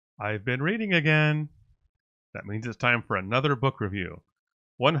I've been reading again. That means it's time for another book review.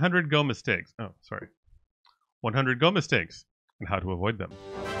 100 Go Mistakes. 100 Go Mistakes and how to avoid them.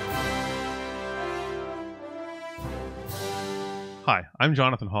 Hi, I'm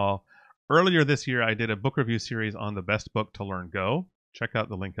Jonathan Hall. Earlier this year, I did a book review series on the best book to learn Go. Check out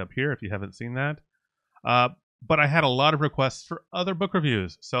the link up here if you haven't seen that. But I had a lot of requests for other book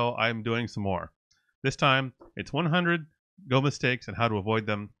reviews, so I'm doing some more. This time, it's 100 Go Mistakes and how to avoid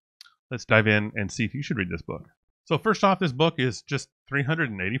them. Let's dive in and see if you should read this book. So first off, this book is just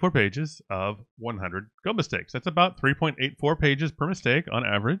 384 pages of 100 Go Mistakes. That's about 3.84 pages per mistake on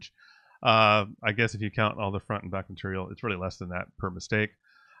average. I guess if you count all the front and back material, it's really less than that per mistake.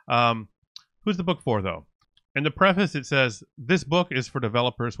 Who's the book for, though? In the preface, it says, this book is for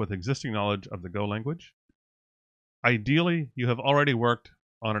developers with existing knowledge of the Go language. Ideally, you have already worked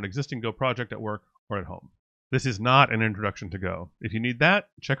on an existing Go project at work or at home. This is not an introduction to Go. If you need that,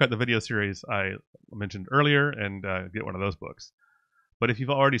 check out the video series I mentioned earlier and get one of those books. But if you've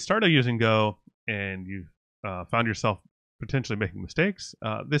already started using Go and you've found yourself potentially making mistakes,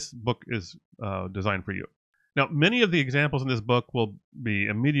 this book is designed for you. Now, many of the examples in this book will be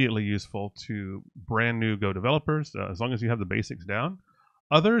immediately useful to brand new Go developers, as long as you have the basics down.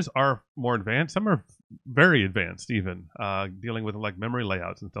 Others are more advanced. Some are very advanced even, dealing with like memory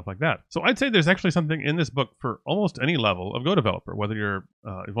layouts and stuff like that. So I'd say there's actually something in this book for almost any level of Go developer, whether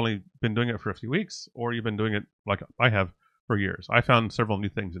you've only been doing it for a few weeks or you've been doing it like I have for years. I found several new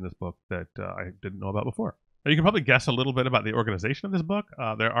things in this book that I didn't know about before. Now, you can probably guess a little bit about the organization of this book.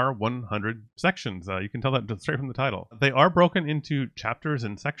 There are 100 sections. You can tell that straight from the title. They are broken into chapters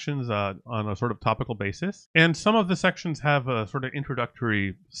and sections on a sort of topical basis. And some of the sections have a sort of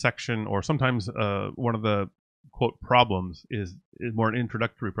introductory section, or sometimes one of the, quote, problems is more an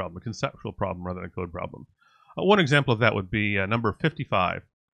introductory problem, a conceptual problem rather than a code problem. One example of that would be number 55,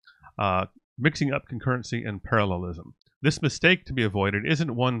 mixing up concurrency and parallelism. This mistake to be avoided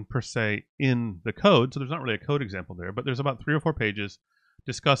isn't one per se in the code, so there's not really a code example there, but there's about 3 or 4 pages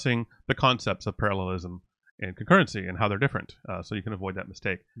discussing the concepts of parallelism and concurrency and how they're different, so you can avoid that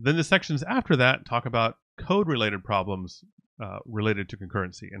mistake. Then the sections after that talk about code-related problems related to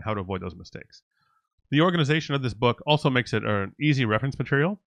concurrency and how to avoid those mistakes. The organization of this book also makes it an easy reference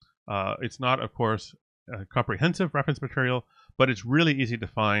material. It's not, of course, a comprehensive reference material, but it's really easy to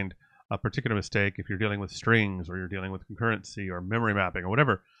find a particular mistake if you're dealing with strings or you're dealing with concurrency or memory mapping or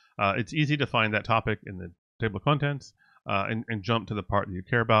whatever. It's easy to find that topic in the table of contents and jump to the part that you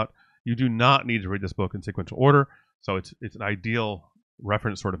care about. You do not need to read this book in sequential order, so it's an ideal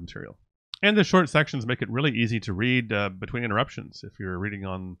reference sort of material. And the short sections make it really easy to read between interruptions if you're reading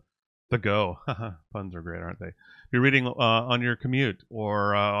on the go. Puns are great, aren't they? If you're reading on your commute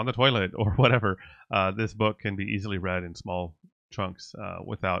or on the toilet or whatever, this book can be easily read in small chunks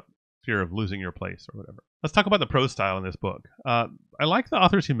without fear of losing your place or whatever. Let's talk about the prose style in this book. I like the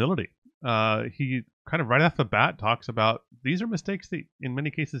author's humility. He kind of right off the bat talks about these are mistakes that in many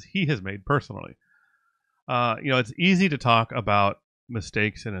cases he has made personally. It's easy to talk about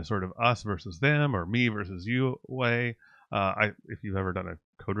mistakes in a sort of us versus them or me versus you way. If you've ever done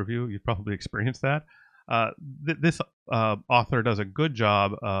a code review, you've probably experienced that. This author does a good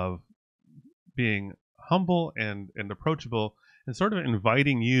job of being humble and approachable and sort of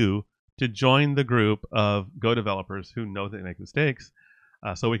inviting you to join the group of Go developers who know they make mistakes,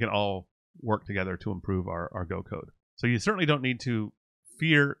 so we can all work together to improve our Go code. So you certainly don't need to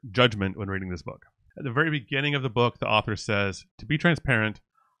fear judgment when reading this book. At the very beginning of the book, the author says, to be transparent,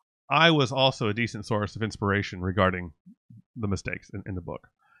 I was also a decent source of inspiration regarding the mistakes in the book.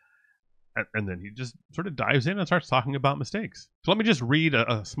 And then he just sort of dives in and starts talking about mistakes. So let me just read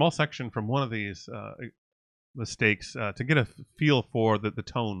a small section from one of these mistakes to get a feel for the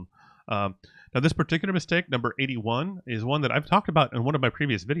tone. Now, this particular mistake, number 81, is one that I've talked about in one of my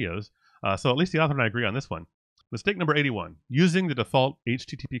previous videos, so at least the author and I agree on this one. Mistake number 81, using the default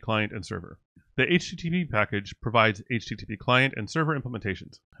HTTP client and server. The HTTP package provides HTTP client and server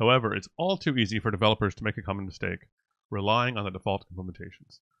implementations. However, it's all too easy for developers to make a common mistake, relying on the default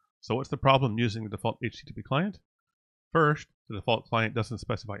implementations. So what's the problem using the default HTTP client? First, the default client doesn't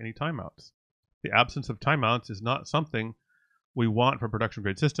specify any timeouts. The absence of timeouts is not something we want for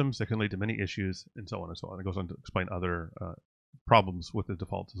production-grade systems. That can lead to many issues, and so on and so on. It goes on to explain other problems with the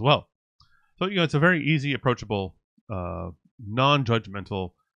defaults as well. So, it's a very easy, approachable,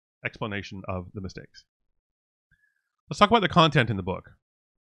 non-judgmental explanation of the mistakes. Let's talk about the content in the book.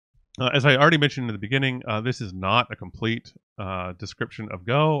 As I already mentioned in the beginning, this is not a complete description of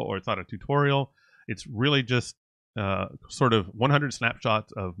Go, or it's not a tutorial. It's really just sort of 100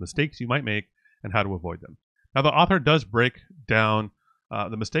 snapshots of mistakes you might make and how to avoid them. Now, the author does break down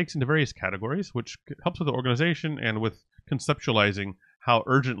the mistakes into various categories, which helps with the organization and with conceptualizing how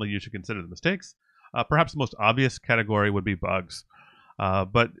urgently you should consider the mistakes. Perhaps the most obvious category would be bugs.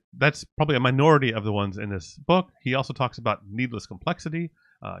 But that's probably a minority of the ones in this book. He also talks about needless complexity,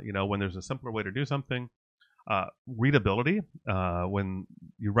 when there's a simpler way to do something. Readability, when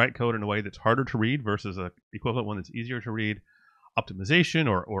you write code in a way that's harder to read versus an equivalent one that's easier to read. Optimization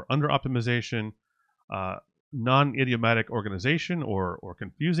or under optimization. Non-idiomatic organization or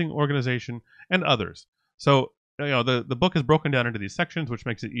confusing organization, and others. So the book is broken down into these sections, which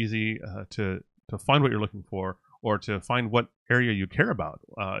makes it easy to find what you're looking for, or to find what area you care about.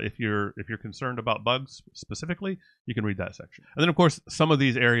 If you're concerned about bugs specifically, you can read that section. And then, of course, some of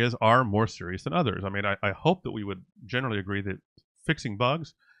these areas are more serious than others. I mean, I hope that we would generally agree that fixing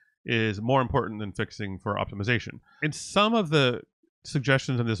bugs is more important than fixing for optimization. And some of the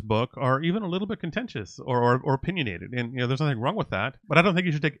suggestions in this book are even a little bit contentious or opinionated. And there's nothing wrong with that. But I don't think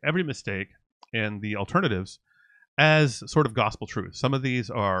you should take every mistake and the alternatives as sort of gospel truth. Some of these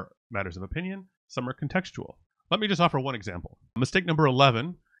are matters of opinion. Some are contextual. Let me just offer one example. Mistake number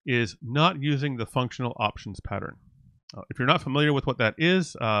 11 is not using the functional options pattern. If you're not familiar with what that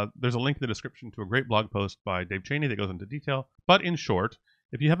is, there's a link in the description to a great blog post by Dave Cheney that goes into detail. But in short,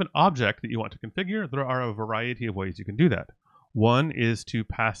 if you have an object that you want to configure, there are a variety of ways you can do that. One is to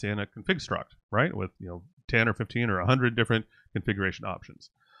pass in a config struct, right, with 10 or 15 or 100 different configuration options.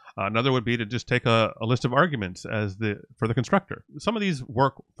 Another would be to just take a list of arguments for the constructor. Some of these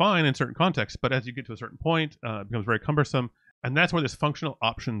work fine in certain contexts, but as you get to a certain point, it becomes very cumbersome, and that's where this functional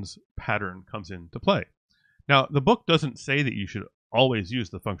options pattern comes into play. Now, the book doesn't say that you should always use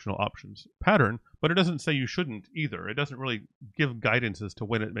the functional options pattern, but it doesn't say you shouldn't either. It doesn't really give guidance as to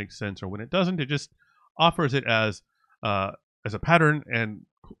when it makes sense or when it doesn't. It just offers it as a pattern and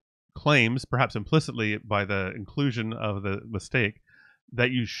claims, perhaps implicitly by the inclusion of the mistake,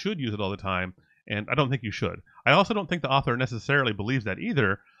 that you should use it all the time, and I don't think you should. I also don't think the author necessarily believes that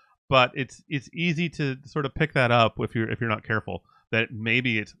either, but it's easy to sort of pick that up if you're not careful, that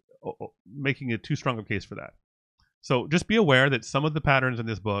maybe it's making it too strong a case for that. So just be aware that some of the patterns in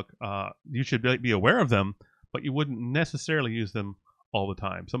this book, you should be aware of them, but you wouldn't necessarily use them all the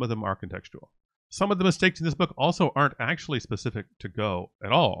time. Some of them are contextual. Some of the mistakes in this book also aren't actually specific to Go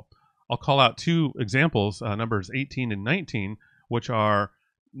at all. I'll call out two examples, numbers 18 and 19, which are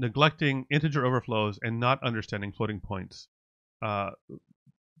neglecting integer overflows and not understanding floating points.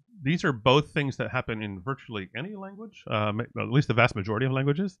 These are both things that happen in virtually any language, at least the vast majority of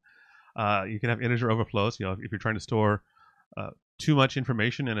languages. You can have integer overflows. If you're trying to store too much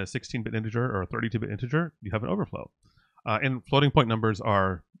information in a 16-bit integer or a 32-bit integer, you have an overflow. And floating point numbers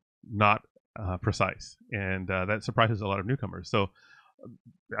are not precise, and that surprises a lot of newcomers. So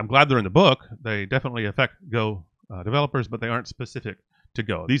I'm glad they're in the book. They definitely affect Go developers, but they aren't specific to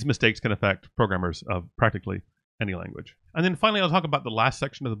Go. These mistakes can affect programmers of practically any language. And then finally, I'll talk about the last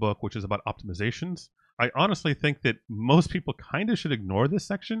section of the book, which is about optimizations. I honestly think that most people kind of should ignore this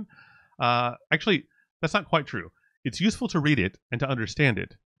section. Actually, that's not quite true. It's useful to read it and to understand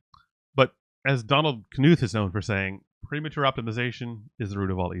it. But as Donald Knuth is known for saying, premature optimization is the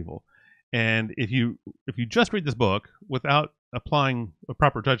root of all evil. And if you just read this book without applying a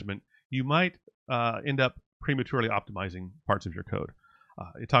proper judgment, you might end up prematurely optimizing parts of your code.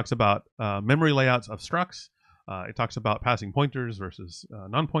 It talks about memory layouts of structs. It talks about passing pointers versus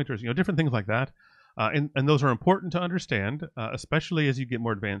non-pointers, different things like that. And those are important to understand, especially as you get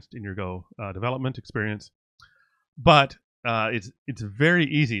more advanced in your Go development experience. But it's very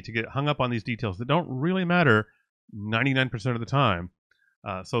easy to get hung up on these details that don't really matter 99% of the time.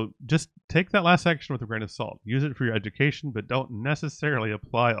 So just take that last section with a grain of salt. Use it for your education, but don't necessarily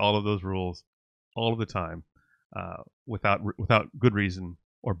apply all of those rules all of the time without good reason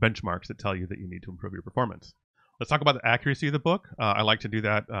or benchmarks that tell you that you need to improve your performance. Let's talk about the accuracy of the book. I like to do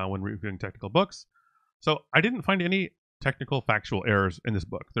that when reviewing technical books. So I didn't find any technical factual errors in this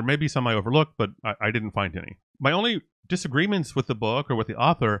book. There may be some I overlooked, but I didn't find any. My only disagreements with the book or with the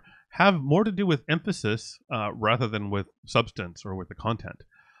author have more to do with emphasis rather than with substance or with the content.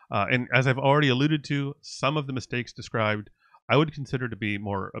 And as I've already alluded to, some of the mistakes described I would consider to be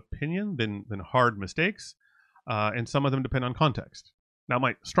more opinion than hard mistakes, and some of them depend on context. Now,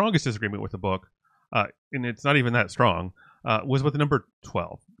 my strongest disagreement with the book, and it's not even that strong, was with number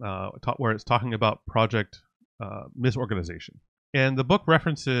 12, where it's talking about project misorganization. And the book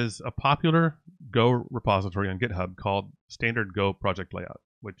references a popular Go repository on GitHub called Standard Go Project Layout,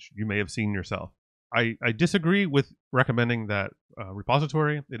 which you may have seen yourself. I disagree with recommending that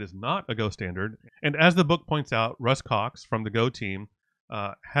repository. It is not a Go standard. And as the book points out, Russ Cox from the Go team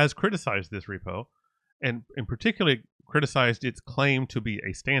has criticized this repo, and particularly criticized its claim to be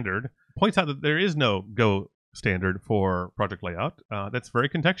a standard, points out that there is no Go standard for project layout. That's very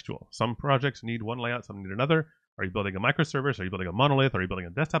contextual. Some projects need one layout, some need another. Are you building a microservice? Are you building a monolith? Are you building a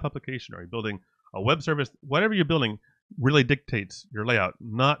desktop application? Are you building a web service? Whatever you're building really dictates your layout,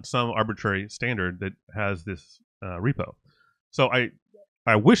 not some arbitrary standard that has this repo. So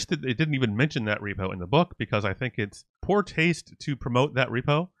I wish that they didn't even mention that repo in the book, because I think it's poor taste to promote that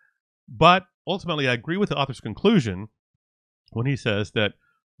repo. But ultimately, I agree with the author's conclusion when he says that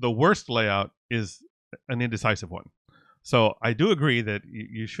the worst layout is an indecisive one. So I do agree that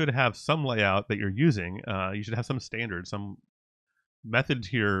you should have some layout that you're using. You should have some standard, some method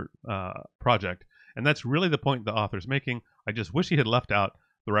to your project. And that's really the point the author's making. I just wish he had left out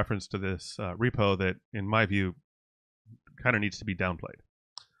the reference to this repo that, in my view, kind of needs to be downplayed.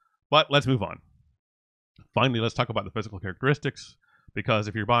 But let's move on. Finally, let's talk about the physical characteristics, because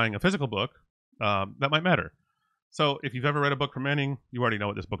if you're buying a physical book, that might matter. So if you've ever read a book from Manning, you already know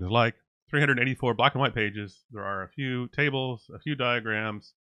what this book is like. 384 black and white pages. There are a few tables, a few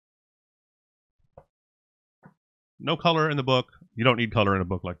diagrams. No color in the book. You don't need color in a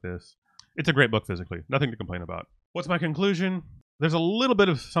book like this. It's a great book physically. Nothing to complain about. What's my conclusion? There's a little bit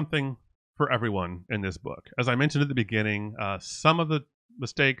of something for everyone in this book. As I mentioned at the beginning, some of the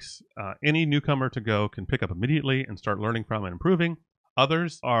mistakes any newcomer to Go can pick up immediately and start learning from and improving.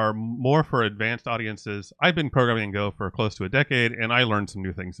 Others are more for advanced audiences. I've been programming in Go for close to a decade, and I learned some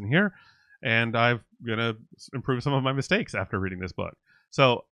new things in here. And I'm going to improve some of my mistakes after reading this book.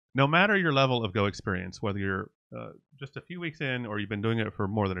 So no matter your level of Go experience, whether you're just a few weeks in or you've been doing it for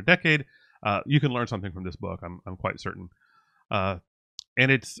more than a decade, you can learn something from this book, I'm quite certain.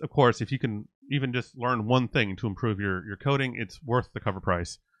 And it's, of course, if you can even just learn one thing to improve your coding, it's worth the cover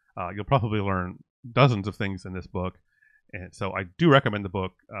price. You'll probably learn dozens of things in this book. And so I do recommend the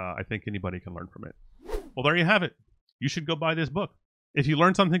book. I think anybody can learn from it. Well, there you have it. You should go buy this book. If you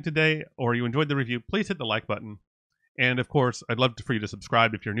learned something today or you enjoyed the review, please hit the like button. And of course, I'd love for you to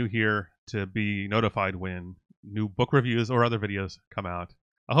subscribe if you're new here to be notified when new book reviews or other videos come out.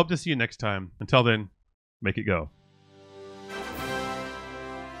 I hope to see you next time. Until then, make it go.